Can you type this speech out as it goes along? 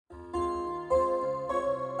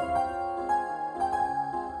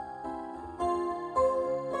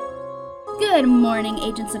Good morning,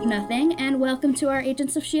 Agents of Nothing, and welcome to our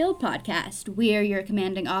Agents of S.H.I.E.L.D. podcast. We're your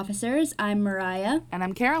commanding officers. I'm Mariah. And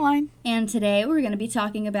I'm Caroline. And today we're going to be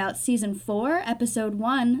talking about Season 4, Episode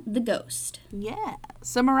 1, The Ghost. Yeah.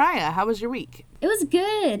 So, Mariah, how was your week? It was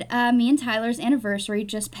good. Me and Tyler's anniversary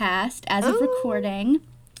just passed as of recording.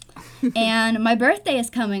 And my birthday is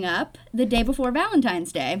coming up the day before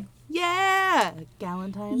Valentine's Day. Yeah!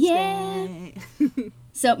 Valentine's Day.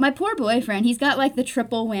 So my poor boyfriend, he's got like the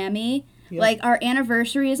triple whammy. Yep. Like our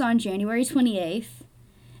anniversary is on January 28th,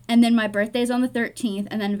 and then my birthday is on the 13th,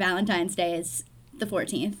 and then Valentine's Day is the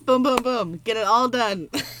 14th. Boom, boom, boom. Get it all done.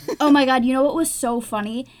 Oh my God, you know what was so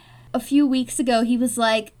funny? A few weeks ago, he was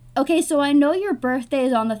like, okay, so I know your birthday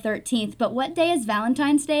is on the 13th, but what day is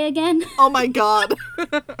Valentine's Day again? Oh my God. I'm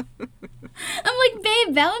like,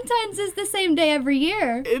 babe, Valentine's is the same day every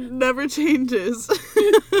year. It never changes.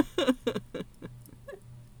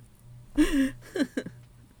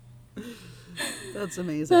 That's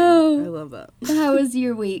amazing. I love that. How was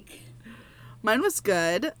your week? Mine was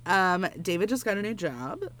good. David just got a new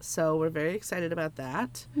job, so we're very excited about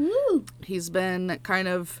that. Woo! He's been kind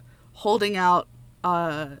of holding out.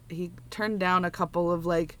 He turned down a couple of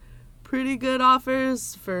like pretty good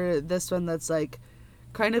offers for this one that's like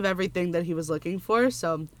kind of everything that he was looking for.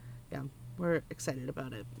 So yeah, we're excited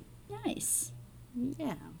about it. Nice.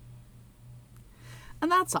 Yeah.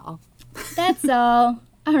 And that's all. That's all.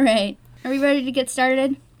 All right. Are we ready to get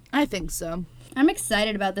started? I think so. I'm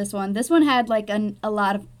excited about this one. This one had like a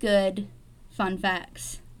lot of good fun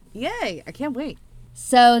facts. Yay. I can't wait.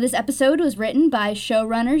 So this episode was written by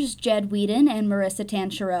showrunners Jed Whedon and Marissa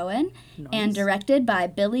Tancharoen, and directed by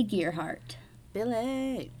Billy Gearhart.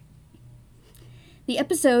 Billy. The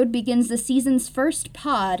episode begins the season's first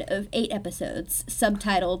pod of 8 episodes,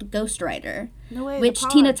 subtitled Ghostwriter, which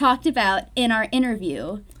Tina talked about in our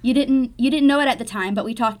interview. You didn't know it at the time, but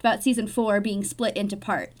we talked about season 4 being split into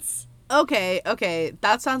parts. Okay,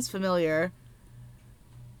 that sounds familiar.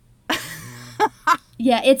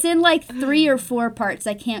 Yeah, it's in like 3 or 4 parts.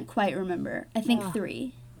 I can't quite remember. I think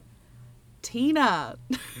 3. Tina.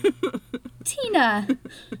 Tina.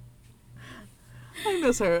 I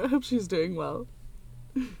miss her. I hope she's doing well.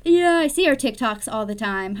 Yeah, I see her TikToks all the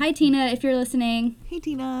time. Hi, Tina, if you're listening. Hey,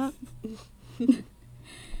 Tina.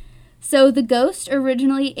 So, The Ghost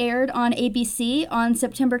originally aired on ABC on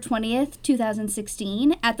September 20th,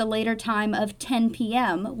 2016, at the later time of 10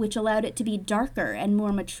 p.m., which allowed it to be darker and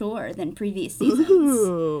more mature than previous seasons.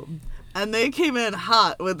 Ooh. And they came in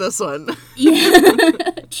hot with this one. Yeah,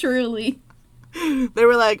 truly. They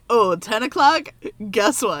were like, 10 o'clock?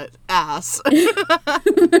 Guess what? Ass.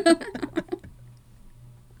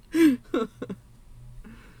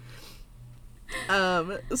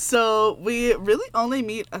 So we really only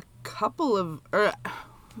meet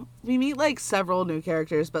we meet like several new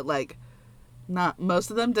characters, but like not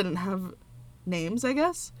most of them didn't have names, I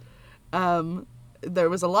guess. There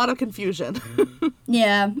was a lot of confusion.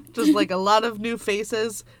 Yeah. Just like a lot of new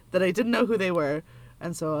faces that I didn't know who they were,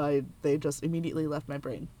 and so they just immediately left my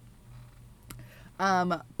brain.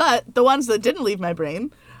 But the ones that didn't leave my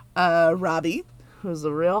brain, Robbie, who's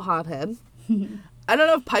a real hothead. I don't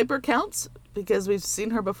know if Piper counts because we've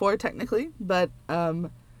seen her before technically, but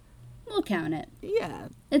we'll count it. Yeah.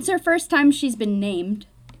 It's her first time she's been named.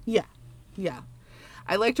 Yeah.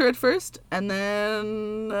 I liked her at first, and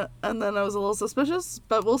then I was a little suspicious,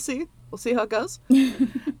 but we'll see. We'll see how it goes.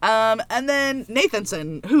 And then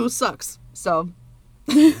Nathanson, who sucks. So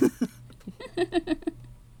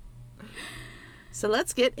So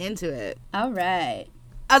let's get into it. All right.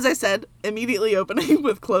 As I said, immediately opening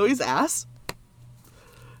with Chloe's ass.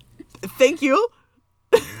 Thank you.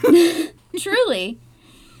 Truly.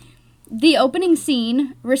 The opening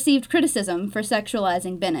scene received criticism for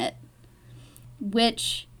sexualizing Bennett,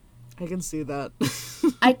 which... I can see that.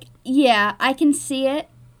 I can see it.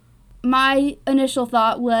 My initial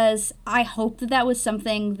thought was, I hope that was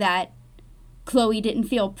something that Chloe didn't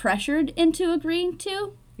feel pressured into agreeing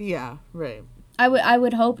to. Yeah, right. I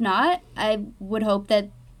would hope not. I would hope that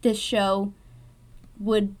this show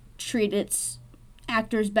would treat its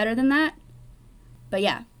actors better than that. But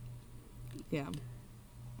yeah. Yeah.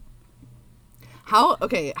 How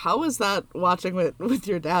was that watching with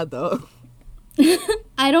your dad, though?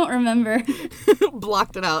 I don't remember.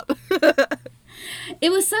 Blocked it out. It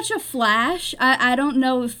was such a flash. I don't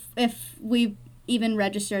know if we even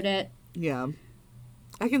registered it. Yeah.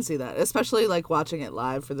 I can see that. Especially, like, watching it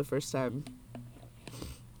live for the first time.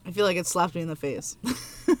 I feel like it slapped me in the face.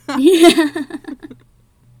 Yeah.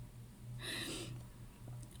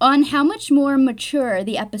 On how much more mature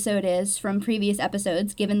the episode is from previous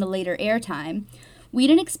episodes, given the later airtime,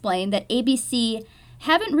 Whedon explained that ABC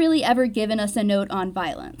haven't really ever given us a note on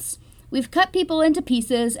violence. We've cut people into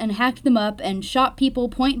pieces and hacked them up and shot people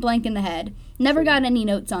point blank in the head. Never got any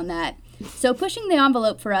notes on that. So pushing the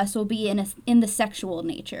envelope for us will be in the sexual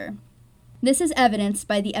nature. This is evidenced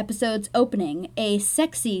by the episode's opening, a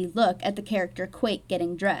sexy look at the character Quake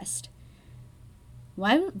getting dressed.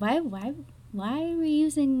 Why are we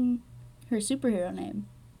using her superhero name?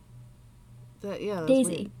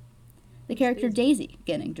 Daisy. Weird. The character Daisy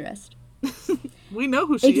getting dressed. We know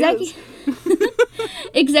who she is.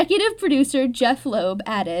 Executive producer Jeff Loeb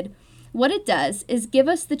added, "What it does is give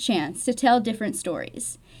us the chance to tell different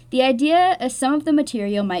stories. The idea is some of the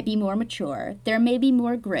material might be more mature, there may be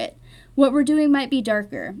more grit. What we're doing might be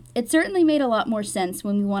darker. It certainly made a lot more sense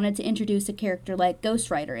when we wanted to introduce a character like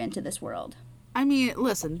Ghost Rider into this world." I mean,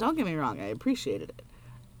 listen, don't get me wrong, I appreciated it.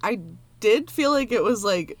 I did feel like it was,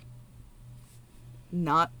 like,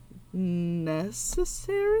 not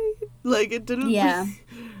necessary. Like, it didn't... Yeah.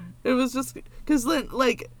 It was just... Because,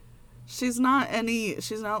 like, she's not,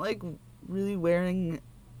 like, really wearing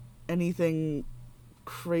anything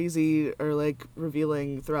crazy or, like,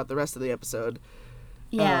 revealing throughout the rest of the episode.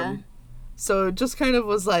 Yeah. So it just kind of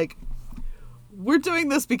was like, we're doing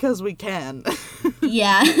this because we can.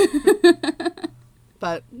 Yeah.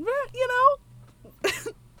 But, you know,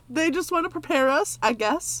 they just want to prepare us, I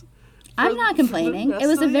guess. I'm not complaining. It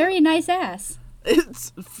was a very nice ass.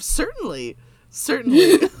 It's certainly.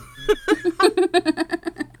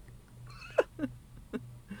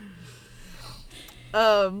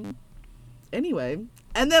 Anyway,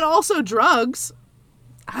 and then also drugs.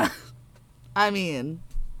 I mean,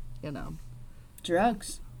 you know.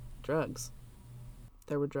 Drugs.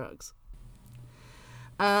 There were drugs.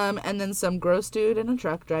 And then some gross dude in a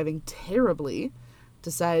truck driving terribly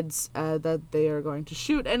decides that they are going to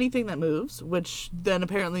shoot anything that moves, which then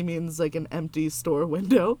apparently means like an empty store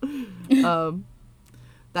window.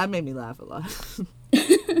 That made me laugh a lot.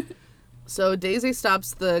 So Daisy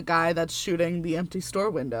stops the guy that's shooting the empty store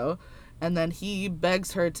window, and then he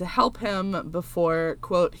begs her to help him before,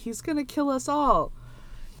 quote, he's gonna kill us all.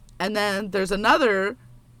 And then there's another,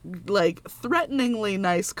 like, threateningly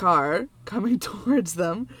nice car coming towards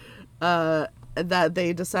them that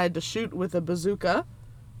they decide to shoot with a bazooka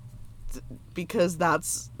because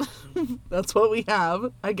that's what we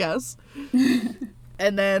have, I guess.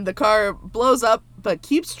 And then the car blows up but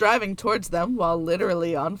keeps driving towards them while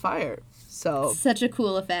literally on fire. So such a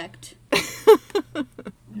cool effect.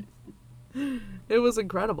 It was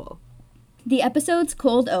incredible. The episode's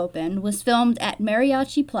cold open was filmed at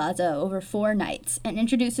Mariachi Plaza over 4 nights and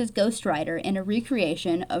introduces Ghost Rider in a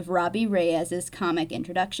recreation of Robbie Reyes' comic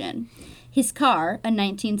introduction. His car, a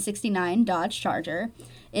 1969 Dodge Charger,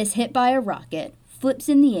 is hit by a rocket, flips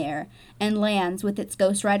in the air, and lands with its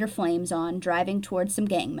Ghost Rider flames on, driving towards some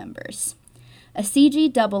gang members. A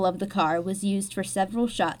CG double of the car was used for several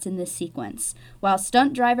shots in this sequence, while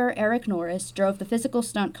stunt driver Eric Norris drove the physical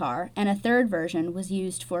stunt car, and a third version was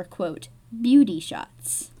used for, quote, beauty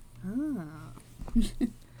shots. Ah.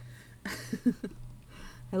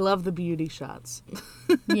 I love the beauty shots.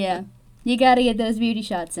 Yeah. You gotta get those beauty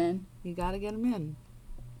shots in. You gotta get them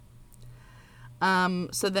in.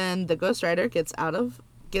 So then the Ghost Rider gets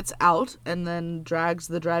out and then drags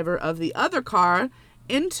the driver of the other car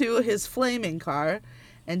into his flaming car,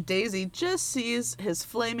 and Daisy just sees his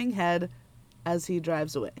flaming head as he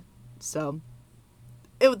drives away. So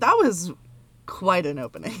that was quite an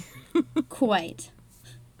opening. Quite.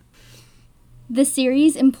 The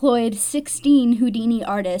series employed 16 Houdini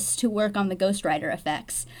artists to work on the Ghost Rider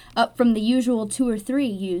effects, up from the usual 2 or 3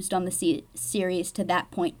 used on the series to that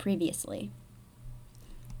point previously.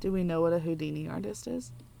 Do we know what a Houdini artist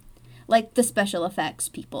is? Like the special effects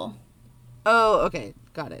people. Oh, okay.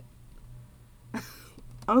 Got it.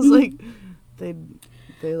 I was like, they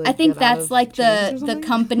like, I think that's like the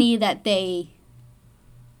company that they,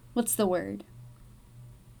 what's the word?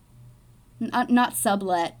 Not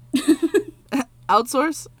sublet.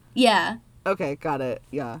 Outsource? Yeah. Okay, got it.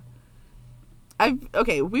 Yeah.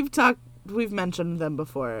 We've mentioned them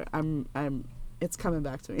before. It's coming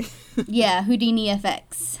back to me. Yeah, Houdini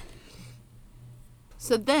FX.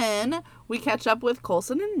 So then we catch up with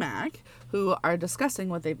Coulson and Mac, who are discussing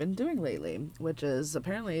what they've been doing lately, which is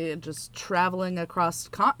apparently just traveling across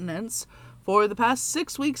continents for the past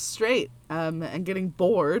 6 weeks straight, and getting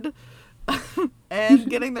bored and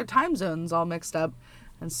getting their time zones all mixed up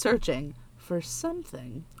and searching for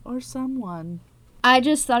something or someone. I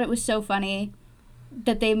just thought it was so funny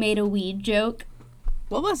that they made a weed joke.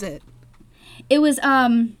 What was it? It was,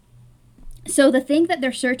 so the thing that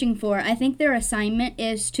they're searching for, I think their assignment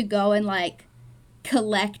is to go and, like,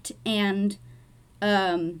 collect and,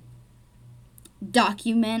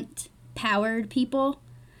 document powered people.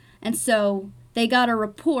 And so they got a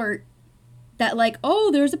report that, like,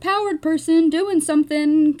 oh, there's a powered person doing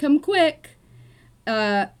something, come quick.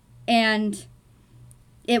 And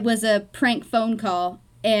it was a prank phone call.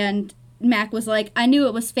 And Mac was like, I knew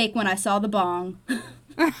it was fake when I saw the bong.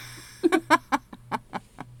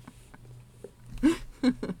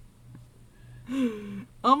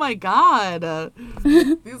 Oh my god.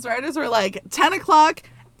 These writers were like, 10 o'clock,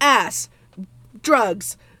 ass,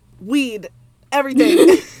 drugs, weed,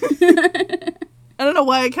 everything. I don't know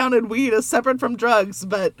why I counted weed as separate from drugs,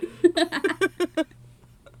 but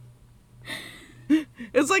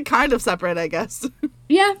it's like kind of separate, I guess.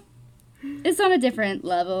 Yeah. It's on a different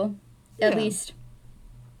level. At least,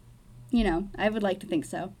 you know, I would like to think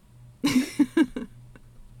so.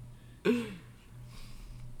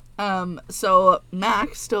 So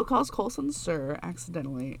Mac still calls Coulson sir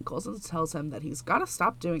accidentally. Coulson tells him that he's got to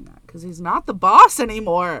stop doing that because he's not the boss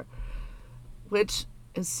anymore, which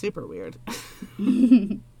is super weird.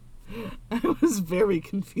 I was very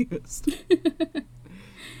confused.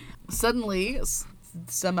 Suddenly,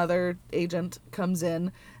 some other agent comes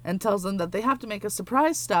in and tells them that they have to make a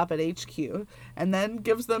surprise stop at HQ and then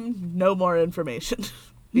gives them no more information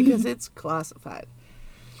because it's classified.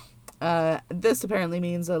 This apparently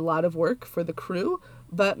means a lot of work for the crew,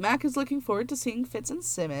 but Mac is looking forward to seeing Fitz and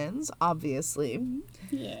Simmons, obviously.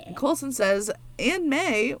 Yeah. Coulson says, and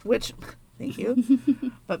May, which, thank you,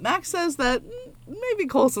 but Mac says that maybe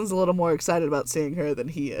Coulson's a little more excited about seeing her than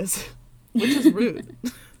he is, which is rude.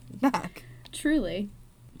 Mac. Truly.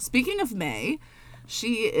 Speaking of May,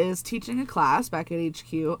 she is teaching a class back at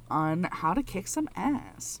HQ on how to kick some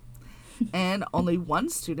ass. And only one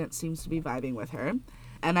student seems to be vibing with her.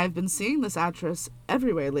 And I've been seeing this actress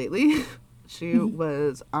everywhere lately. She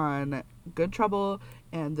was on Good Trouble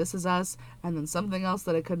and This Is Us, and then something else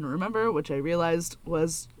that I couldn't remember, which I realized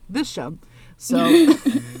was this show. So...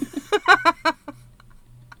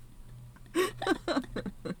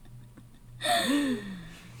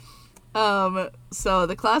 So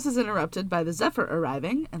the class is interrupted by the Zephyr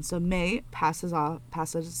arriving, and so May passes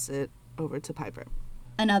it over to Piper.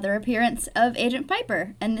 Another appearance of Agent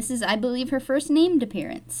Piper, and this is, I believe, her first named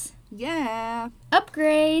appearance. Yeah.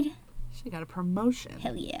 Upgrade. She got a promotion.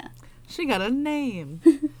 Hell yeah. She got a name.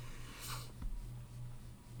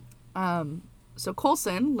 So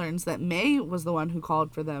Coulson learns that May was the one who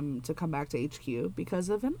called for them to come back to HQ because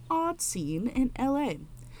of an odd scene in LA.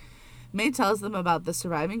 May tells them about the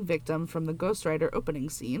surviving victim from the Ghostwriter opening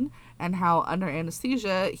scene and how under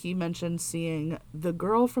anesthesia he mentioned seeing the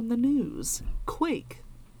girl from the news, Quake.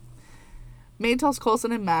 May tells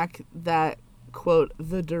Coulson and Mac that, quote,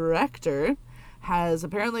 the director has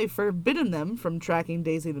apparently forbidden them from tracking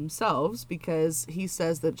Daisy themselves because he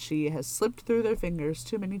says that she has slipped through their fingers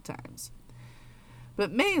too many times.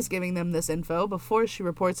 But May is giving them this info before she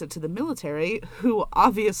reports it to the military, who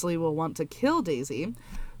obviously will want to kill Daisy,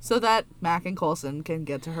 so that Mac and Coulson can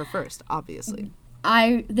get to her first, obviously.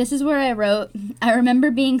 This is where I wrote, I remember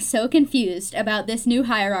being so confused about this new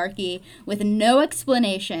hierarchy with no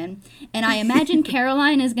explanation, and I imagine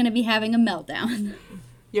Caroline is going to be having a meltdown.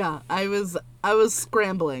 Yeah, I was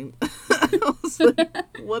scrambling. I was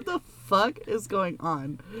like, what the fuck is going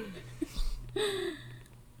on?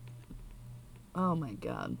 Oh my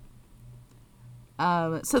god.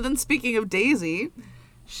 So then speaking of Daisy,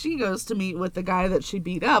 she goes to meet with the guy that she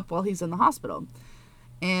beat up while he's in the hospital.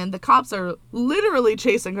 And the cops are literally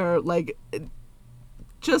chasing her, like,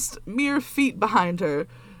 just mere feet behind her.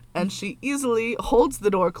 And she easily holds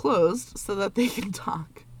the door closed so that they can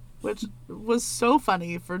talk. Which was so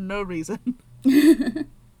funny for no reason. He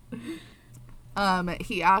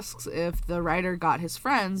asks if the writer got his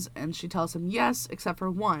friends, and she tells him yes, except for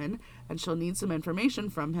one. And she'll need some information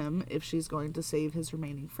from him if she's going to save his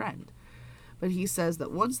remaining friend. But he says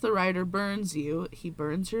that once the writer burns you, he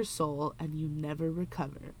burns your soul and you never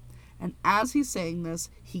recover. And as he's saying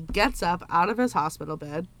this, he gets up out of his hospital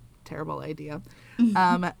bed. Terrible idea.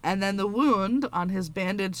 And then the wound on his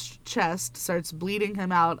bandaged chest starts bleeding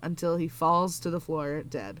him out until he falls to the floor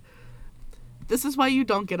dead. This is why you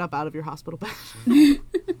don't get up out of your hospital bed.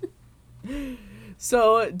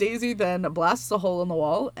 So Daisy then blasts a hole in the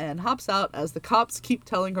wall and hops out as the cops keep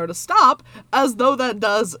telling her to stop, as though that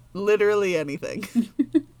does literally anything.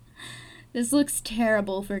 This looks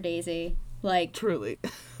terrible for Daisy. Like, truly.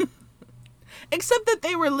 Except that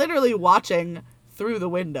they were literally watching through the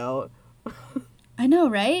window. I know,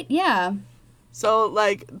 right? Yeah. So,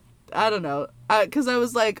 like, I don't know. Because I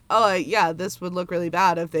was like, oh, yeah, this would look really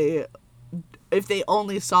bad if they if they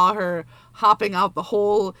only saw her hopping out the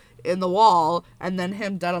hole in the wall and then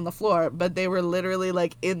him dead on the floor, but they were literally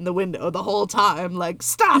like in the window the whole time, like,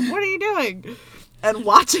 stop, what are you doing? And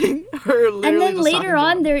watching her literally. And then later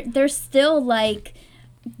on they're still like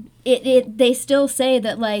they still say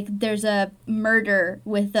that like there's a murder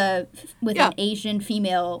with an Asian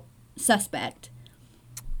female suspect.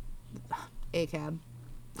 ACAB.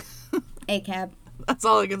 ACAB. That's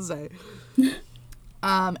all I can say.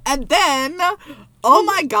 And then, oh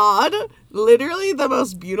my God, literally the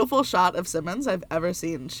most beautiful shot of Simmons I've ever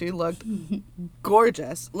seen. She looked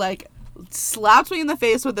gorgeous. Like, slapped me in the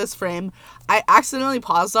face with this frame. I accidentally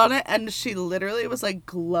paused on it, and she literally was, like,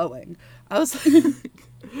 glowing. I was like,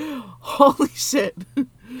 holy shit.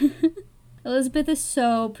 Elizabeth is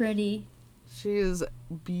so pretty. She is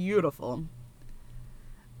beautiful.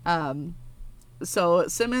 So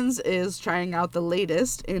Simmons is trying out the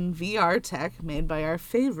latest in VR tech made by our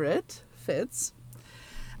favorite, Fitz,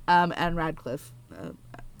 and Radcliffe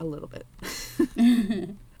a little bit.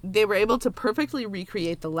 They were able to perfectly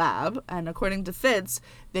recreate the lab, and according to Fitz,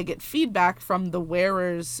 they get feedback from the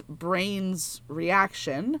wearer's brain's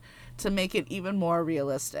reaction to make it even more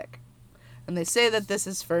realistic. And they say that this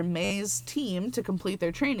is for May's team to complete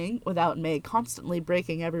their training without May constantly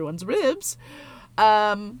breaking everyone's ribs.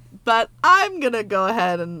 But I'm gonna go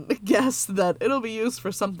ahead and guess that it'll be used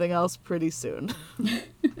for something else pretty soon.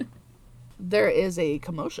 There is a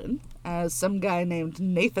commotion as some guy named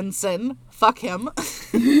Nathanson, fuck him,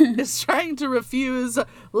 is trying to refuse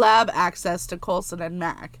lab access to Coulson and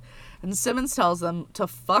Mac. And Simmons tells them to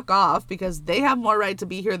fuck off because they have more right to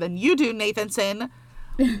be here than you do, Nathanson.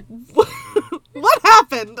 What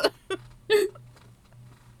happened?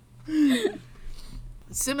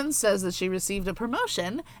 Simmons says that she received a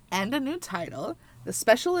promotion and a new title, the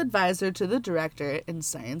Special Advisor to the Director in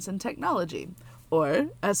Science and Technology, or,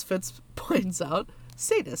 as Fitz points out,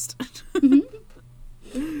 sadist.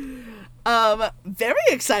 Very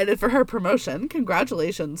excited for her promotion.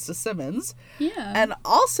 Congratulations to Simmons. Yeah. And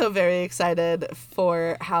also very excited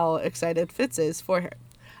for how excited Fitz is for her.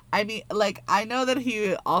 I mean, like, I know that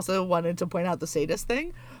he also wanted to point out the sadist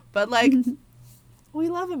thing, but, like, we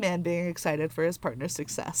love a man being excited for his partner's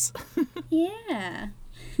success. Yeah.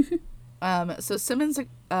 So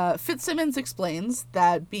Fitzsimmons explains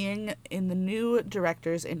that being in the new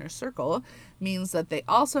director's inner circle means that they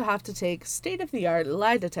also have to take state-of-the-art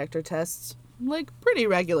lie detector tests, like, pretty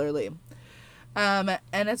regularly. And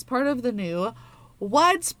it's part of the new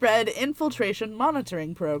Widespread Infiltration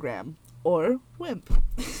Monitoring Program, or WIMP.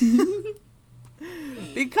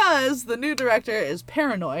 Because the new director is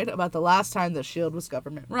paranoid about the last time that S.H.I.E.L.D. was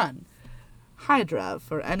government-run. Hydra,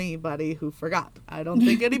 for anybody who forgot. I don't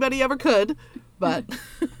think anybody ever could, but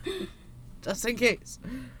just in case.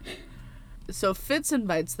 So Fitz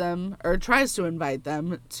invites them, or tries to invite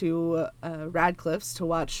them, to Radcliffe's to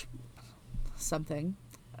watch something.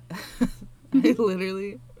 I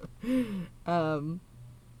literally...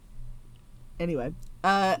 Anyway.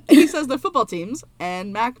 He says they're football teams,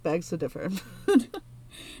 and Mac begs to differ.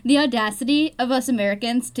 The audacity of us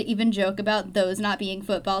Americans to even joke about those not being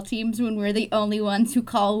football teams when we're the only ones who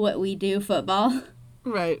call what we do football.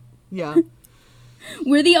 Right, yeah.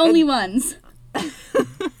 We're the only ones.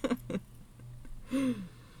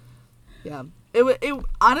 Yeah. It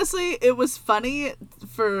honestly, it was funny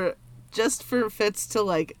for Fitz to,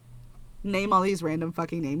 like, name all these random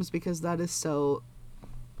fucking names because that is so...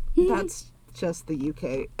 That's just the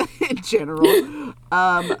UK in general.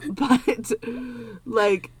 But,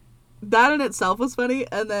 like, that in itself was funny.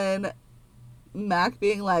 And then Mac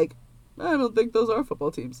being like, I don't think those are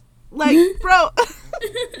football teams. Like, bro.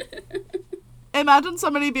 Imagine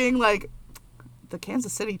somebody being like, the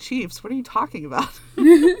Kansas City Chiefs, what are you talking about?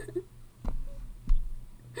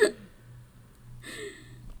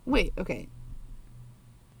 Wait, okay.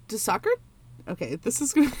 Does soccer? Okay, this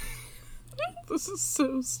is gonna... This is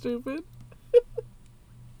so stupid.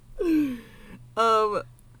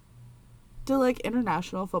 Do, like,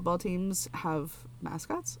 international football teams have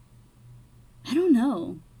mascots? I don't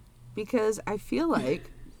know. Because I feel like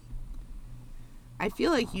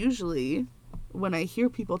usually when I hear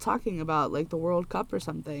people talking about, like, the World Cup or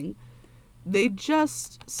something, they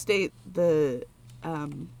just state the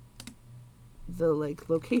like,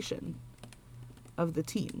 location of the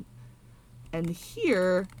team. And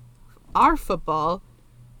here, our football,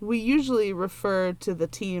 we usually refer to the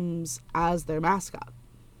teams as their mascot.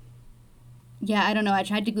 Yeah, I don't know. I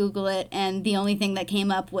tried to Google it, and the only thing that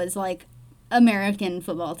came up was, like, American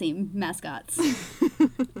football team mascots.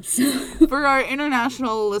 For our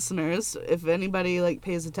international listeners, if anybody, like,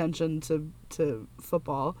 pays attention to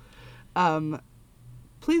football,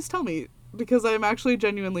 please tell me, because I'm actually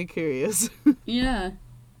genuinely curious. Yeah.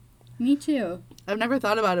 Me too. I've never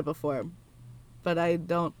thought about it before, but I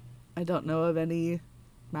don't know of any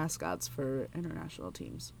mascots for international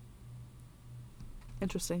teams.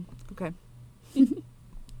 Interesting. Okay.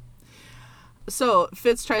 So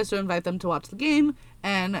Fitz tries to invite them to watch the game,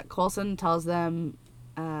 and Coulson tells them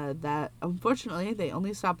that unfortunately they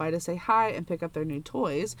only stop by to say hi and pick up their new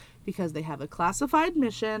toys because they have a classified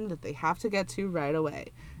mission that they have to get to right away.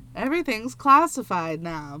 Everything's classified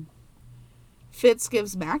now. Fitz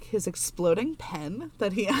gives Mac his exploding pen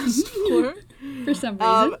that he asked for. For some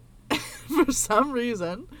reason. For some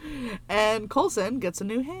reason. And Coulson gets a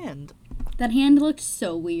new hand. That hand looked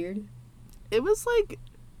so weird. It was like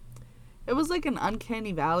an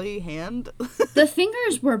uncanny valley hand. The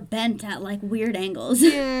fingers were bent at, like, weird angles.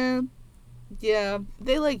 Yeah. Yeah.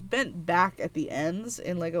 They, like, bent back at the ends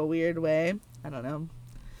in, like, a weird way. I don't know.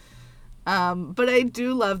 But I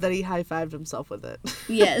do love that he high-fived himself with it.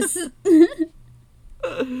 Yes.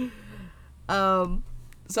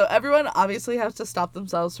 So everyone obviously has to stop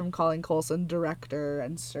themselves from calling Coulson director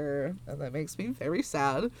and sir, and that makes me very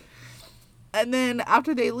sad. And then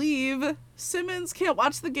after they leave, Simmons can't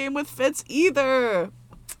watch the game with Fitz either.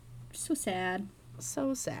 So sad.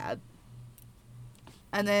 So sad.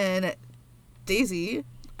 And then Daisy,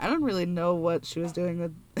 I don't really know what she was doing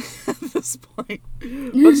at this point,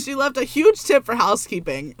 but she left a huge tip for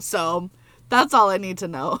housekeeping, so that's all I need to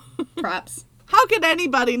know. Props. How could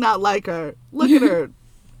anybody not like her? Look at her.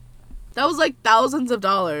 That was like thousands of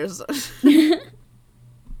dollars.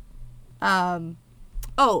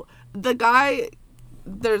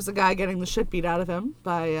 There's a guy getting the shit beat out of him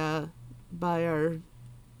by our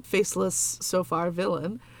faceless so far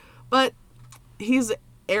villain, but he's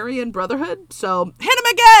Aryan Brotherhood, so hit him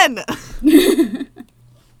again.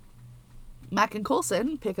 Mac and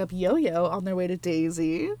Coulson pick up Yo-Yo on their way to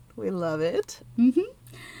Daisy. We love it. Mm-hmm.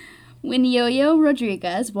 When Yo-Yo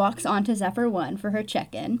Rodriguez walks onto Zephyr 1 for her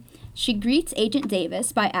check-in, she greets Agent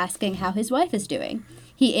Davis by asking how his wife is doing.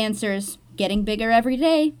 He answers, "Getting bigger every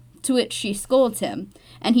day," to which she scolds him,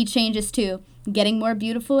 and he changes to, "Getting more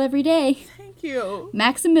beautiful every day." Thank you.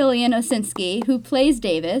 Maximilian Osinski, who plays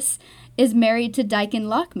Davis, is married to Daikon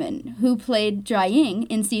Lockman, who played Jiaying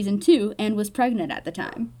in Season 2 and was pregnant at the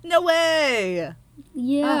time. No way!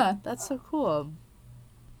 Yeah. That's so cool.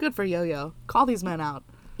 Good for Yo-Yo. Call these men out.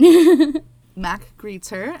 Mac greets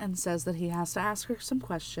her and says that he has to ask her some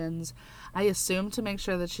questions. I assume to make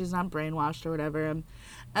sure that she's not brainwashed or whatever.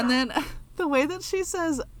 And then the way that she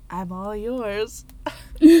says, "I'm all yours."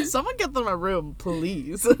 Someone get them a room,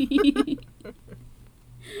 please.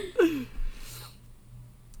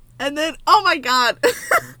 And then, oh my God.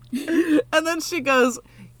 And then she goes,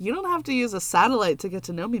 "You don't have to use a satellite to get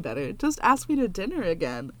to know me better. Just ask me to dinner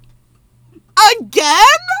again." Again?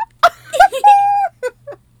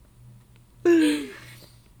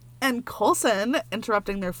 And Coulson,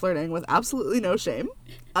 interrupting their flirting with absolutely no shame.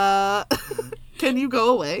 Can you go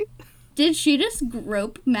away? Did she just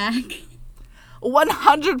grope Mac?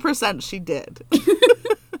 100% she did.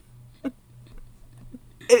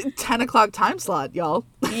 10 o'clock time slot, y'all.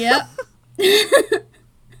 Yep.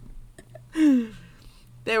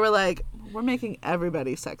 They were like, we're making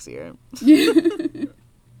everybody sexier.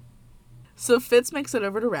 So Fitz makes it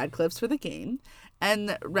over to Radcliffe's for the game,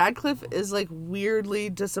 and Radcliffe is like weirdly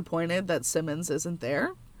disappointed that Simmons isn't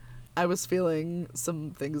there. I was feeling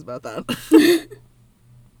some things about that.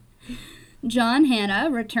 John Hannah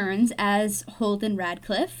returns as Holden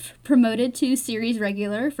Radcliffe, promoted to series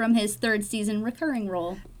regular from his third season recurring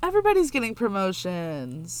role. Everybody's getting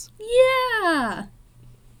promotions. Yeah.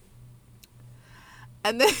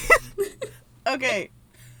 And then, okay.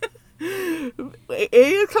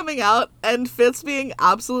 A coming out and Fitz being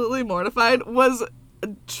absolutely mortified was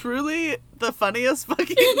truly the funniest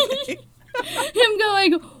fucking thing. Him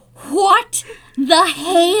going, "What the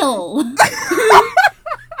hell?"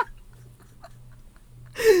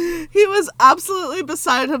 He was absolutely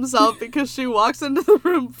beside himself because she walks into the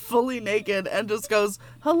room fully naked and just goes,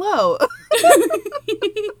 "Hello."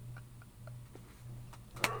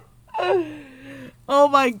 Oh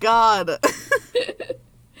my God.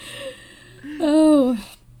 Oh.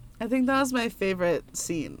 I think that was my favorite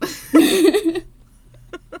scene.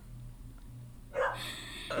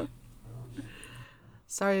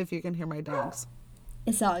 Sorry if you can hear my dogs.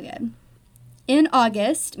 It's all good. In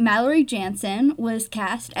August, Mallory Jansen was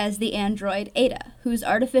cast as the android Ada, whose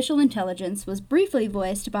artificial intelligence was briefly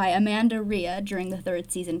voiced by Amanda Rhea during the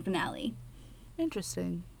third season finale.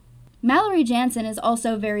 Interesting. Mallory Jansen is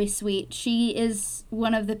also very sweet. She is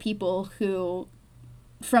one of the people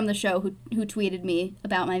from the show who tweeted me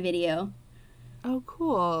about my video. Oh,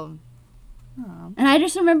 cool. Oh. And I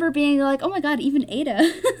just remember being like, oh my god, even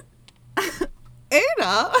Ada.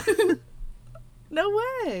 Ada? No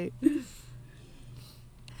way.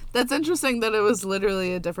 That's interesting that it was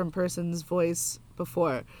literally a different person's voice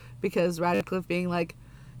before, because Radcliffe being like,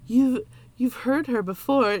 you've heard her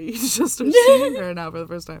before, you just are seeing her now for the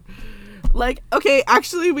first time. Like, okay,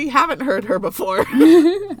 actually we haven't heard her before.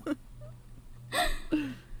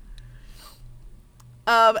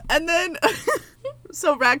 And then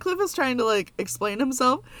so Radcliffe is trying to like explain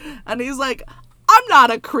himself, and he's like, I'm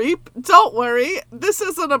not a creep. Don't worry. This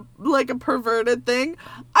isn't a perverted thing.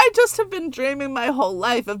 I just have been dreaming my whole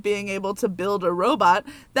life of being able to build a robot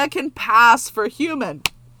that can pass for human.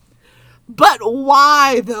 But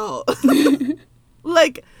why, though?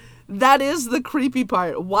 Like, that is the creepy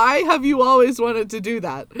part. Why have you always wanted to do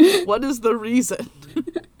that? What is the reason?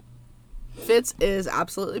 Fitz is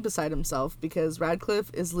absolutely beside himself because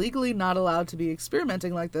Radcliffe is legally not allowed to be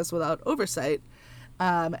experimenting like this without oversight.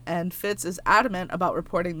 And Fitz is adamant about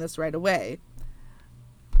reporting this right away.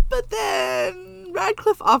 But then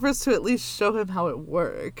Radcliffe offers to at least show him how it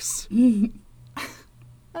works.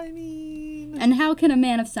 I mean... And how can a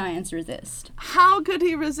man of science resist? How could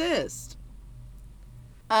he resist?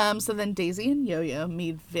 So then Daisy and Yo-Yo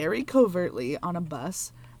meet very covertly on a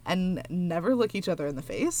bus and never look each other in the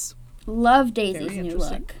face. Love Daisy's new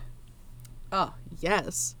look. Oh,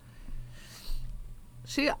 yes.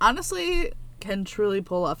 She honestly... can truly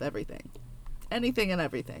pull off everything. Anything and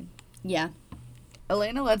everything. Yeah.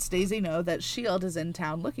 Elena lets Daisy know that S.H.I.E.L.D. is in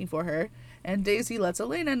town looking for her, and Daisy lets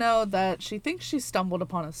Elena know that she thinks she stumbled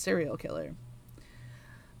upon a serial killer.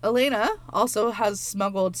 Elena also has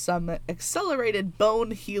smuggled some accelerated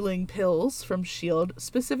bone healing pills from S.H.I.E.L.D.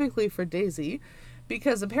 specifically for Daisy,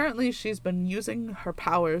 because apparently she's been using her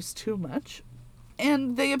powers too much.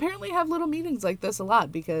 And they apparently have little meetings like this a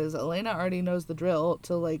lot because Elena already knows the drill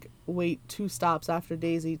to, like, wait 2 stops after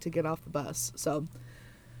Daisy to get off the bus. So,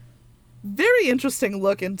 very interesting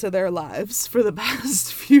look into their lives for the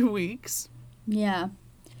past few weeks. Yeah.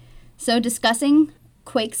 So, discussing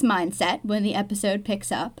Quake's mindset when the episode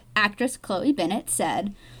picks up, actress Chloe Bennett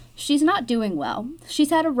said, "She's not doing well.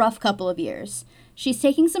 She's had a rough couple of years. She's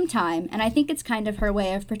taking some time, and I think it's kind of her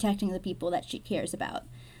way of protecting the people that she cares about.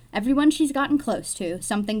 Everyone she's gotten close to,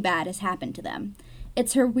 something bad has happened to them.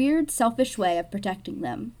 It's her weird, selfish way of protecting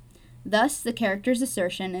them. Thus, the character's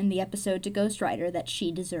assertion in the episode to Ghost Rider that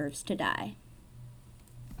she deserves to die."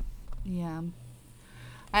 Yeah.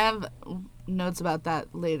 I have notes about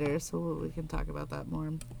that later, so we can talk about that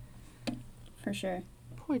more. For sure.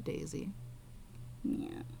 Poor Daisy.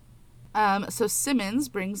 Yeah. So Simmons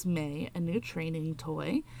brings May a new training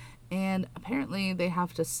toy, and apparently they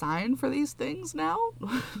have to sign for these things now.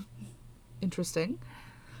 Interesting.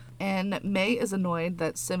 And May is annoyed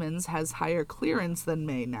that Simmons has higher clearance than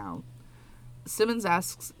May now. Simmons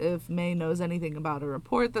asks if May knows anything about a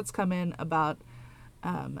report that's come in about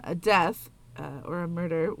a death or a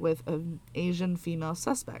murder with an Asian female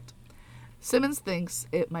suspect. Simmons thinks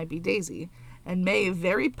it might be Daisy, and May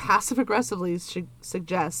very passive-aggressively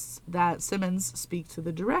suggests that Simmons speak to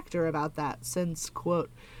the director about that since,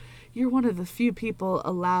 quote, "You're one of the few people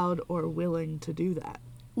allowed or willing to do that."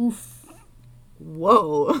 Oof.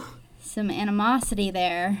 Whoa. Some animosity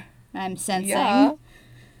there, I'm sensing. Yeah.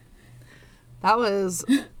 That was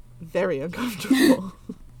very uncomfortable.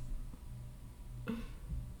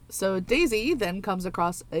 So Daisy then comes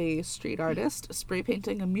across a street artist spray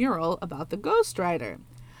painting a mural about the Ghost Rider.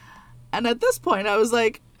 And at this point, I was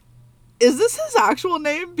like, is this his actual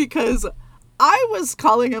name? Because I was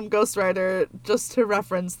calling him Ghost Rider just to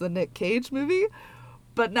reference the Nick Cage movie,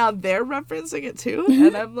 but now they're referencing it too,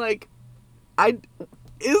 and I'm like,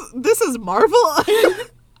 this is Marvel?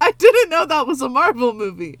 I didn't know that was a Marvel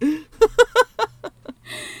movie.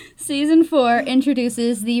 Season 4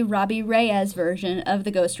 introduces the Robbie Reyes version of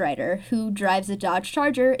the Ghost Rider, who drives a Dodge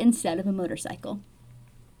Charger instead of a motorcycle.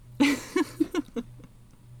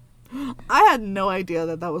 I had no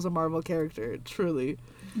idea that was a Marvel character, truly.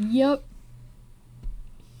 Yep.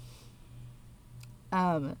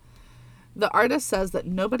 The artist says that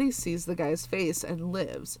nobody sees the guy's face and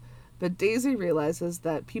lives, but Daisy realizes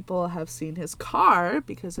that people have seen his car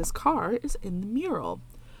because his car is in the mural.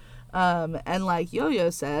 And like Yo-Yo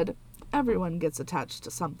said, everyone gets attached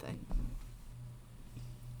to something.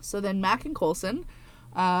 So then Mac and Coulson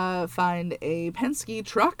find a Penske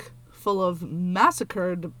truck full of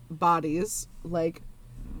massacred bodies, like,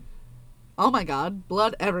 oh my god,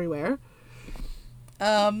 blood everywhere.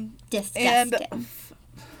 Disgusting.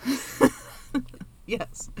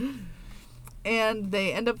 Yes. And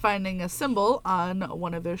they end up finding a symbol on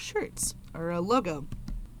one of their shirts, or a logo.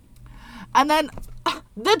 And then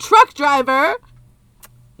the truck driver.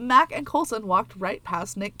 Mac and Coulson walked right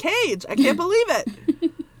past Nick Cage. I can't believe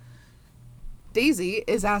it. Daisy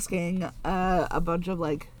is asking a bunch of,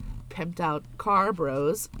 like, pimped out car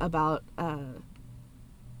bros about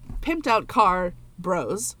pimped out car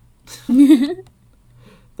bros. The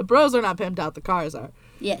bros are not pimped out, the cars are.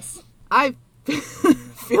 Yes. I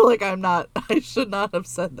feel like I should not have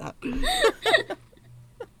said that.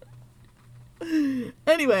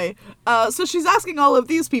 Anyway, so she's asking all of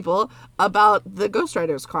these people about the Ghost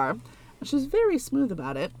Rider's car. She's very smooth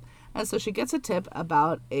about it. And so she gets a tip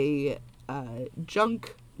about a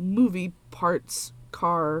junk movie parts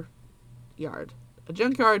car yard. A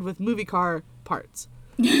junkyard with movie car parts.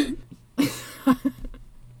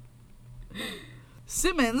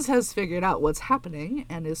 Simmons has figured out what's happening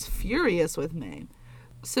and is furious with May.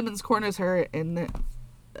 Simmons corners her in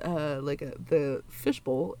the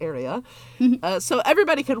fishbowl area, so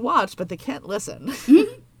everybody can watch, but they can't listen.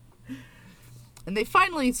 And they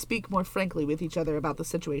finally speak more frankly with each other about the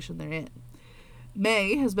situation they're in.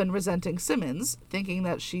 May has been resenting Simmons, thinking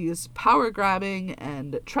that she's power-grabbing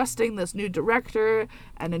and trusting this new director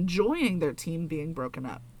and enjoying their team being broken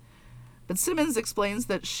up. But Simmons explains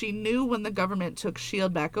that she knew when the government took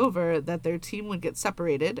S.H.I.E.L.D. back over that their team would get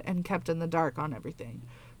separated and kept in the dark on everything.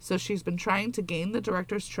 So she's been trying to gain the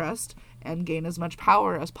director's trust and gain as much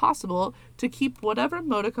power as possible to keep whatever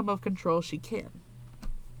modicum of control she can.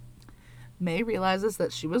 May realizes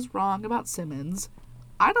that she was wrong about Simmons.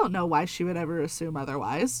 I don't know why she would ever assume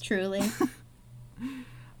otherwise. Truly.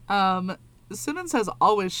 Simmons has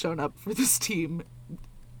always shown up for this team.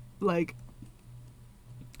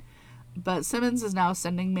 But Simmons is now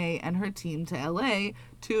sending May and her team to LA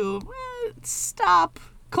to stop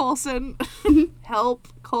Coulson. Help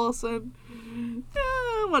Coulson.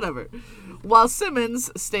 Whatever. While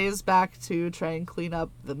Simmons stays back to try and clean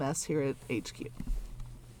up the mess here at HQ.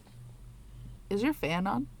 Is your fan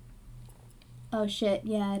on? Oh shit,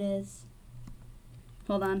 yeah it is.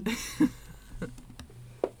 Hold on.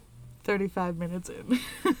 35 minutes in.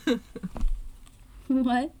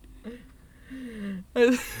 What?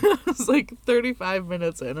 I was like 35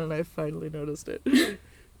 minutes in and I finally noticed it.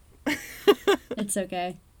 It's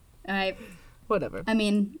okay. Whatever. I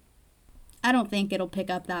mean, I don't think it'll pick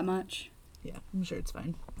up that much. Yeah, I'm sure it's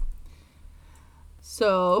fine.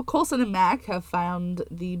 So, Coulson and Mac have found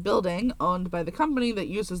the building owned by the company that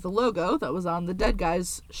uses the logo that was on the dead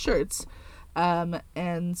guys' shirts.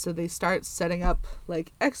 And so they start setting up,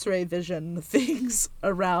 like, x-ray vision things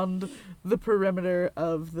around the perimeter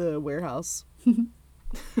of the warehouse.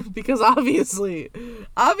 Because obviously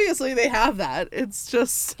they have that. It's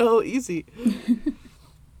just so easy.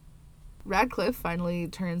 Radcliffe finally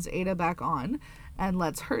turns Ada back on and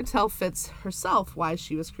lets her tell Fitz herself why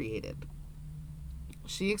she was created.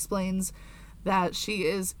 She explains that she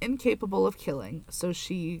is incapable of killing, so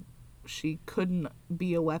she couldn't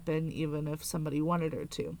be a weapon even if somebody wanted her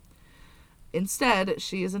to. Instead,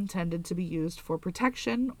 she is intended to be used for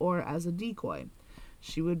protection or as a decoy.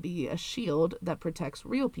 She would be a shield that protects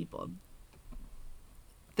real people.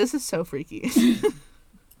 This is so freaky.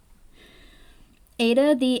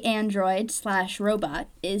 Ada the android/robot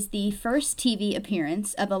is the first TV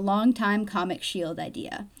appearance of a long-time comic S.H.I.E.L.D.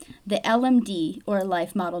 idea, the LMD, or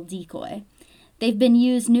Life Model Decoy. They've been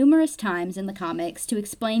used numerous times in the comics to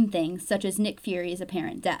explain things such as Nick Fury's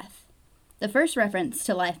apparent death. The first reference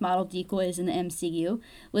to life model decoys in the MCU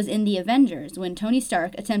was in The Avengers when Tony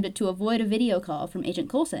Stark attempted to avoid a video call from Agent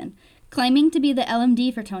Coulson, claiming to be the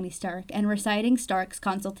LMD for Tony Stark and reciting Stark's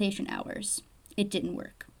consultation hours. It didn't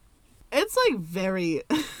work. It's, like, very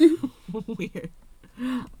weird.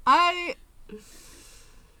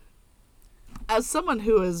 As someone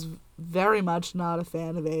who is very much not a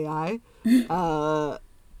fan of AI,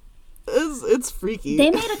 it's freaky.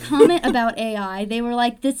 They made a comment about AI. They were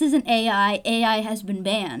like, this isn't AI. AI has been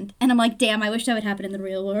banned. And I'm like, damn, I wish that would happen in the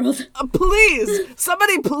real world. Please!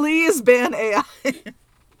 Somebody please ban AI.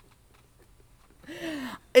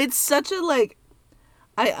 It's such a, like...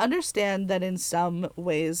 I understand that in some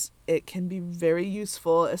ways it can be very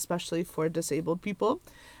useful, especially for disabled people.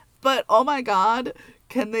 But, oh my god,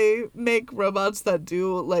 can they make robots that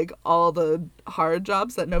do, like, all the hard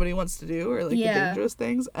jobs that nobody wants to do, or, like, the dangerous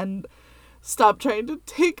things, and stop trying to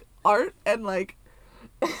take art and, like,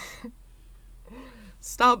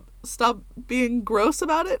 stop being gross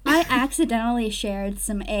about it? I accidentally shared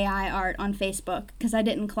some AI art on Facebook because I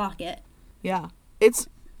didn't clock it. Yeah. It's,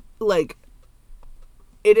 like,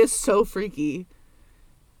 it is so freaky.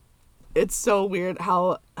 It's so weird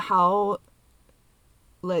how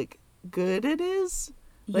like, good it is.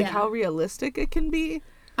 Like, how realistic it can be.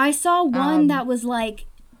 I saw one that was, like,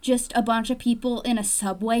 just a bunch of people in a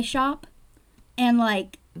Subway shop, and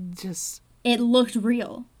like just it looked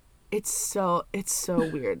real. It's so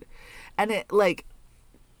weird, and it like,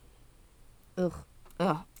 ugh.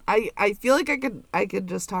 I feel like I could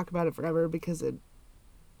just talk about it forever because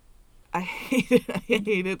I hate it. I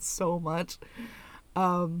hate it so much.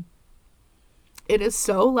 It is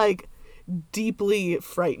so like deeply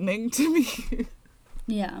frightening to me.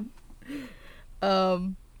 Yeah.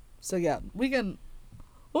 So yeah, we'll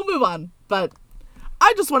move on, but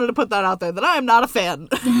I just wanted to put that out there that I am not a fan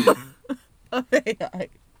of AI.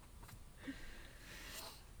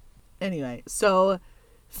 Anyway, so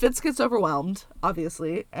Fitz gets overwhelmed,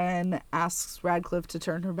 obviously, and asks Radcliffe to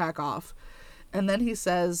turn her back off. And then he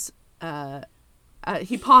says,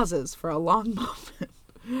 he pauses for a long moment,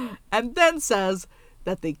 and then says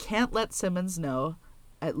that they can't let Simmons know,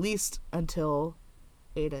 at least until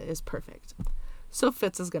Ada is perfect. So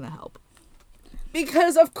Fitz is going to help.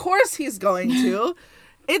 Because of course he's going to.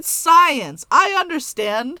 It's science. I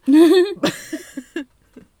understand.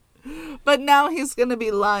 But now he's going to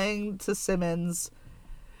be lying to Simmons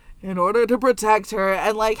in order to protect her.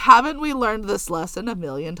 And, like, haven't we learned this lesson a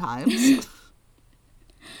million times?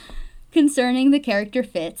 Concerning the character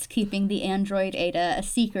Fitz keeping the android Ada a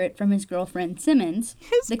secret from his girlfriend Simmons.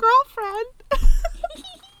 His girlfriend?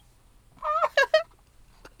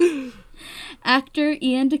 Actor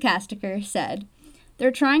Ian DeCasticker said,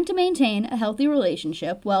 "They're trying to maintain a healthy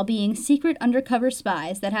relationship while being secret undercover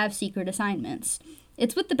spies that have secret assignments.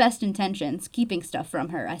 It's with the best intentions, keeping stuff from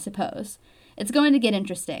her, I suppose. It's going to get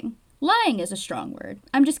interesting. Lying is a strong word.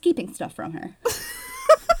 I'm just keeping stuff from her."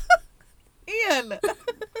 Ian!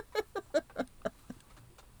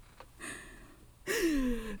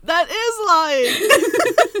 That is lying!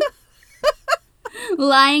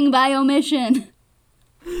 Lying by omission.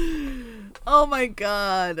 Oh my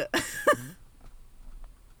god.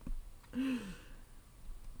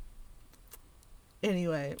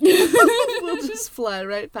 Anyway, we'll just fly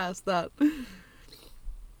right past that.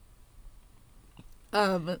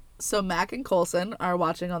 So Mac and Coulson are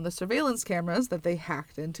watching on the surveillance cameras that they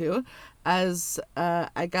hacked into as,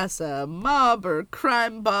 I guess, a mob or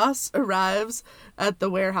crime boss arrives at the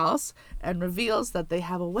warehouse and reveals that they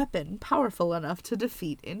have a weapon powerful enough to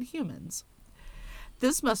defeat Inhumans.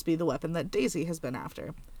 This must be the weapon that Daisy has been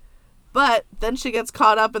after. But then she gets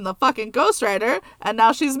caught up in the fucking Ghost Rider, and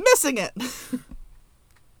now she's missing it.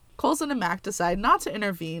 Coulson and Mac decide not to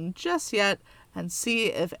intervene just yet and see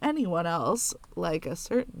if anyone else, like a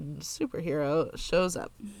certain superhero, shows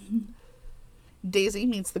up. Daisy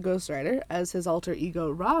meets the Ghost Rider as his alter ego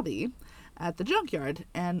Robbie at the junkyard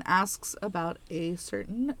and asks about a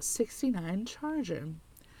certain 69 Charger.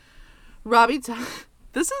 Robbie,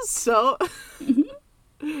 this is so...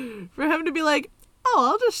 for him to be like,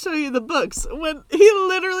 "Oh, I'll just show you the books," when he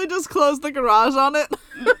literally just closed the garage on it.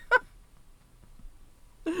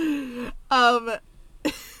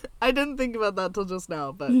 I didn't think about that till just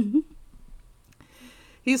now, but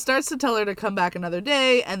he starts to tell her to come back another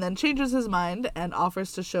day and then changes his mind and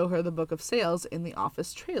offers to show her the book of sales in the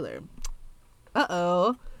office trailer.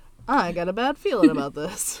 Uh-oh. I got a bad feeling about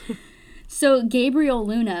this. So Gabriel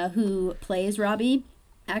Luna, who plays Robbie,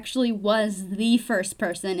 actually was the first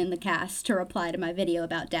person in the cast to reply to my video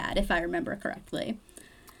about Dad, if I remember correctly.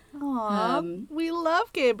 Aww, we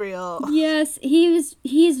love Gabriel. Yes, he's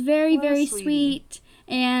very, very sweet.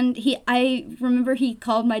 And I remember he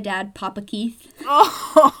called my dad Papa Keith.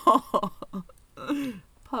 Oh,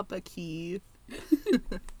 Papa Keith.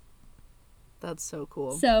 That's so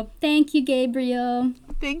cool. So, thank you, Gabriel.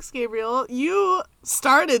 Thanks, Gabriel. You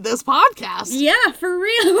started this podcast. Yeah, for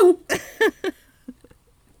real.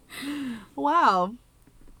 Wow.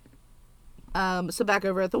 So back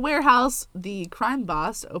over at the warehouse, the crime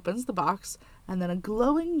boss opens the box, and then a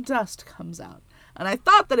glowing dust comes out. And I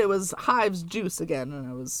thought that it was Hive's juice again, and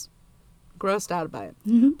I was grossed out by it.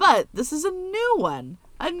 Mm-hmm. But this is a new one,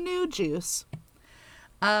 a new juice.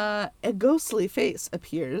 A ghostly face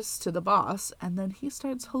appears to the boss, and then he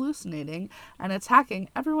starts hallucinating and attacking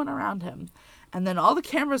everyone around him. And then all the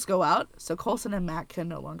cameras go out, so Coulson and Mac can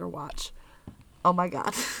no longer watch. Oh my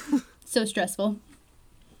god. So stressful.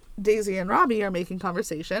 Daisy and Robbie are making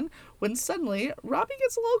conversation when suddenly Robbie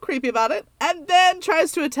gets a little creepy about it and then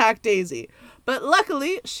tries to attack Daisy. But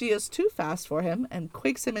luckily, she is too fast for him and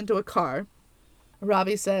quakes him into a car.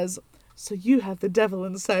 Robbie says, "So you have the devil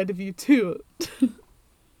inside of you too."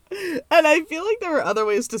 And I feel like there were other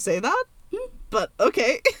ways to say that, but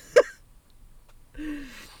okay.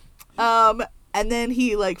 And then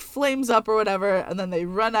he like flames up or whatever, and then they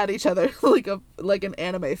run at each other like an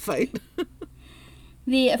anime fight.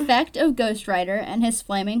 The effect of Ghost Rider and his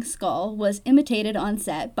flaming skull was imitated on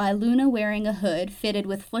set by Luna wearing a hood fitted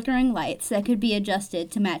with flickering lights that could be adjusted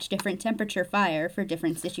to match different temperature fire for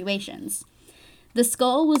different situations. The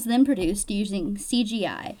skull was then produced using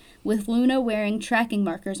CGI, with Luna wearing tracking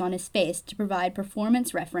markers on his face to provide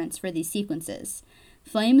performance reference for these sequences.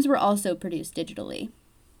 Flames were also produced digitally.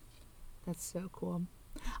 That's so cool.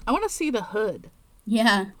 I want to see the hood.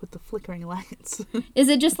 Yeah. With the flickering lights. Is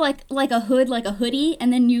it just like a hood, like a hoodie,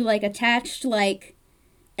 and then you like attached like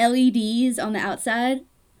LEDs on the outside?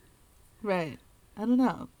 Right. I don't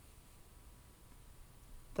know.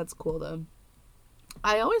 That's cool though.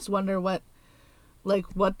 I always wonder what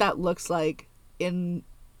that looks like in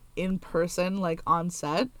person, like on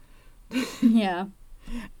set. Yeah.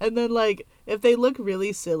 And then like if they look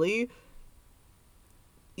really silly,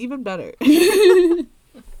 even better.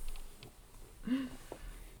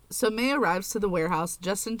 So May arrives to the warehouse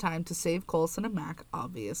just in time to save Coulson and Mac,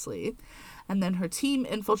 obviously. And then her team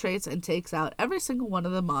infiltrates and takes out every single one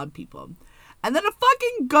of the mob people. And then a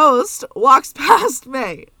fucking ghost walks past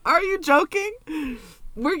May. Are you joking?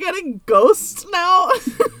 We're getting ghosts now?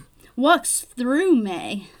 Walks through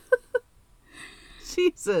May.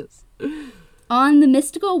 Jesus. On the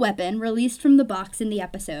mystical weapon released from the box in the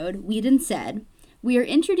episode, Whedon said, "We are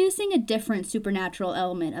introducing a different supernatural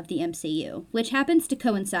element of the MCU, which happens to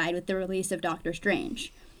coincide with the release of Doctor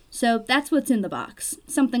Strange. So that's what's in the box,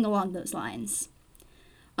 something along those lines."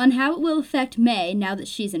 On how it will affect May now that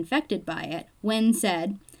she's infected by it, Wen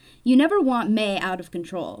said, "You never want May out of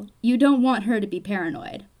control. You don't want her to be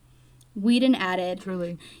paranoid." Whedon added,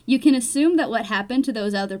 Truly. "You can assume that what happened to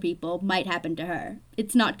those other people might happen to her.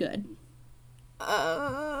 It's not good."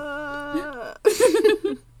 I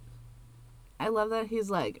love that he's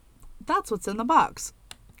like, that's what's in the box.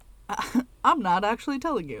 I'm not actually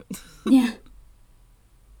telling you. Yeah.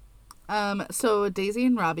 So Daisy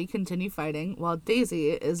and Robbie continue fighting while Daisy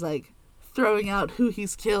is like throwing out who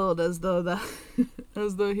he's killed as though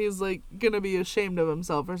he's like gonna be ashamed of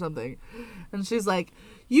himself or something. And she's like,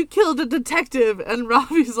 "You killed a detective," and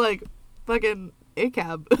Robbie's like, "Fucking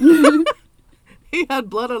ACAB." He had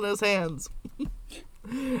blood on his hands.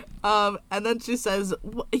 And then she says,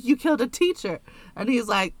 "You killed a teacher," and he's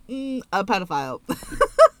like, "A pedophile."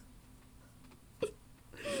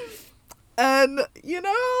 And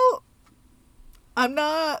I'm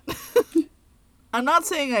not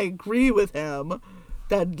saying I agree with him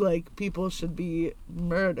that like people should be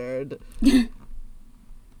murdered. In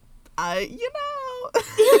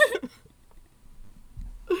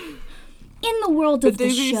the world of the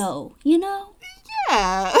show,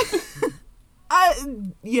 Yeah.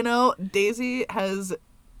 Daisy's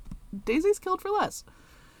killed for less.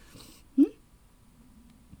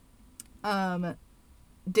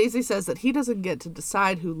 Daisy says that he doesn't get to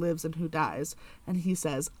decide who lives and who dies, and he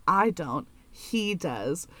says, "I don't, he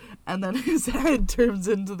does." And then his head turns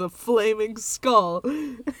into the flaming skull.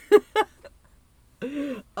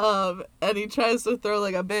 And he tries to throw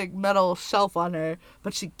like a big metal shelf on her,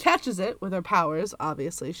 but she catches it with her powers.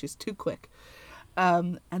 Obviously, she's too quick.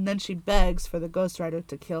 And then she begs for the Ghost Rider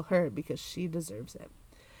to kill her because she deserves it.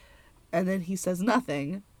 And then he says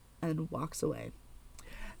nothing and walks away.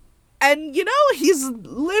 And, he's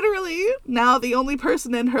literally now the only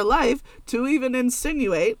person in her life to even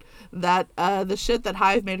insinuate that the shit that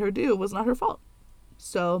Hive made her do was not her fault.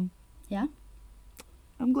 So, yeah,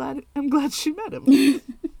 I'm glad she met him.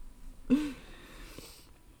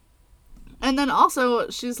 And then also,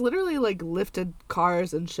 she's literally, like, lifted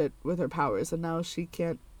cars and shit with her powers, and now she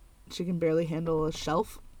can barely handle a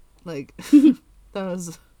shelf. Like, that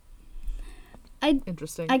was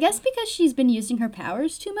interesting. I guess because she's been using her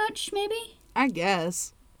powers too much, maybe? I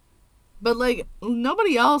guess. But, like,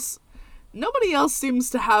 nobody else seems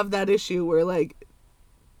to have that issue where, like,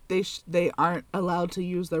 they aren't allowed to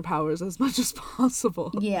use their powers as much as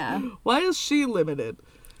possible. Yeah. Why is she limited?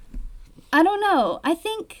 I don't know. I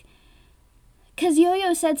think... because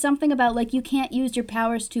Yo-Yo said something about, like, you can't use your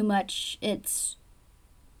powers too much,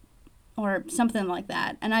 or something like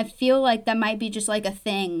that. And I feel like that might be just, like, a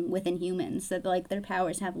thing within humans, that, like, their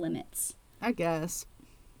powers have limits. I guess.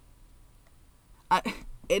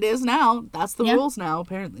 It is now. That's the rules now,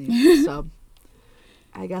 apparently. So,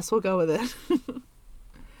 I guess we'll go with it.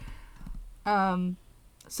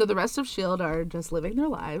 So the rest of S.H.I.E.L.D. are just living their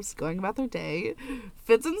lives, going about their day.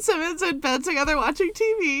 Fitz and Simmons in bed together watching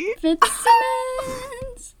TV. Fitz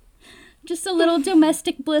Simmons! Just a little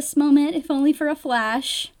domestic bliss moment, if only for a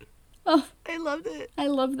flash. Oh, I loved it. I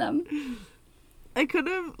love them. I could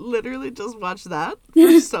have literally just watched that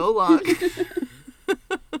for so long.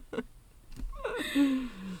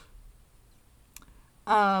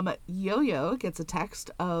 Yo-Yo gets a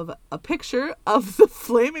text of a picture of the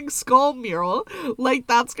Flaming Skull mural. Like,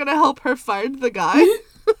 that's gonna help her find the guy.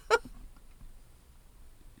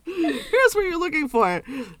 Here's what you're looking for.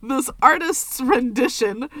 This artist's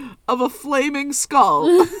rendition of a flaming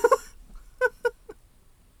skull.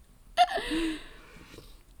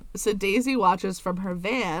 So Daisy watches from her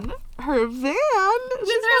van. Her van? With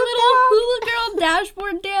her little hula girl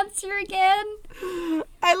dashboard dancer again.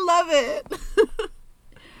 I love it.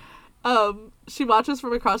 She watches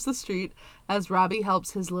from across the street as Robbie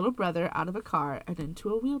helps his little brother out of a car and into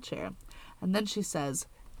a wheelchair. And then she says,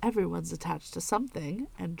 everyone's attached to something,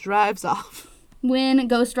 and drives off. When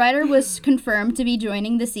Ghost Rider was confirmed to be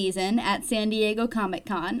joining the season at San Diego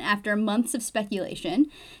Comic-Con, after months of speculation,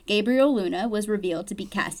 Gabriel Luna was revealed to be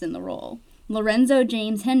cast in the role. Lorenzo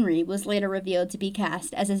James Henry was later revealed to be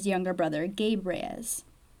cast as his younger brother, Gabe Reyes.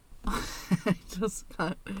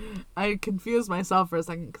 I confused myself for a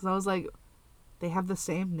second because I was like, they have the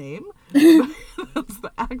same name? That's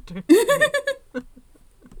the actor's name.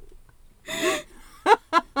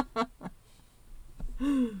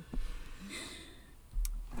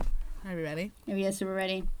 Are we ready? Oh, yes, we're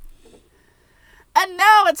ready. And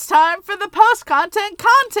now it's time for the post-content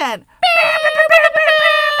content.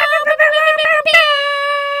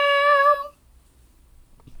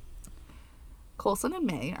 Coulson and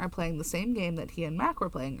May are playing the same game that he and Mac were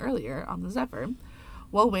playing earlier on the Zephyr,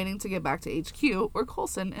 while waiting to get back to HQ, where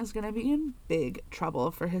Coulson is going to be in big trouble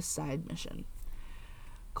for his side mission.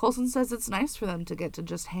 Coulson says it's nice for them to get to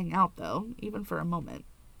just hang out, though, even for a moment.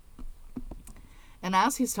 And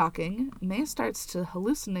as he's talking, May starts to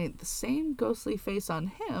hallucinate the same ghostly face on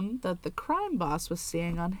him that the crime boss was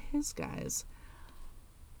seeing on his guys.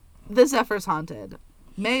 The Zephyr's haunted.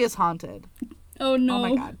 May is haunted. Oh, no. Oh,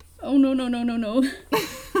 my God. Oh, no.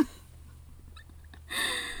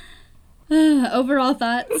 Overall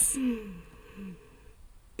thoughts?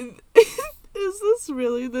 Is this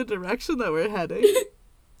really the direction that we're heading?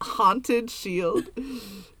 Haunted Shield.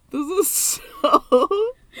 This is so...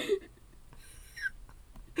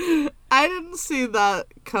 I didn't see that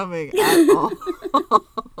coming at all.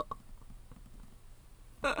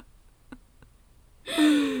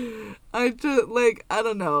 I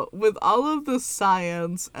don't know, with all of the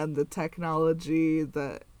science and the technology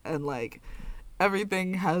and like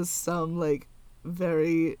everything has some like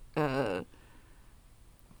very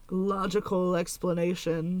logical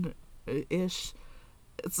explanation ish.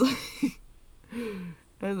 It's like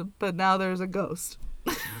but now there's a ghost.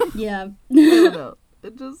 Yeah. I don't know.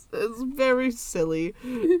 It's very silly,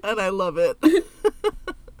 and I love it.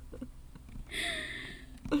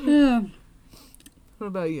 What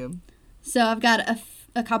about you? So I've got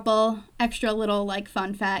a couple extra little like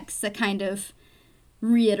fun facts that kind of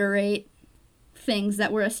reiterate things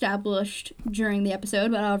that were established during the episode,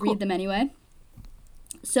 but I'll read them anyway.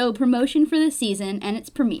 So promotion for the season and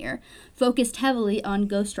its premiere focused heavily on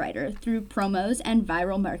Ghost Rider through promos and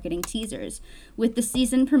viral marketing teasers, with the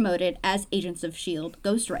season promoted as Agents of S.H.I.E.L.D.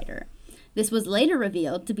 Ghost Rider. This was later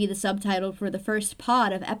revealed to be the subtitle for the first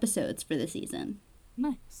pod of episodes for the season.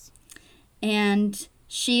 Nice. And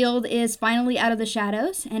S.H.I.E.L.D. is finally out of the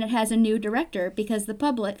shadows, and it has a new director because the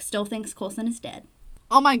public still thinks Coulson is dead.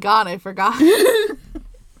 Oh my God, I forgot.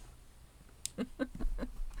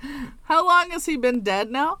 How long has he been dead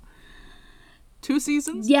now? 2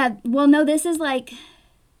 seasons? Yeah, well, no, this is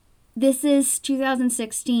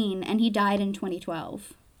 2016, and he died in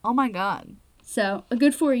 2012. Oh my God. So, a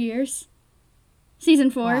good 4 years. Season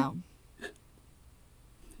 4. Wow.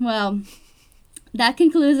 Well, that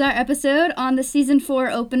concludes our episode on the Season 4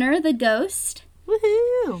 opener, The Ghost.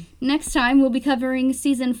 Woohoo! Next time, we'll be covering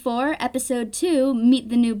Season 4, Episode 2, Meet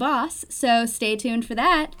the New Boss, so stay tuned for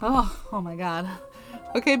that. Oh my God.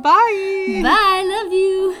 Okay, bye! Bye, love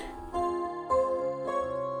you!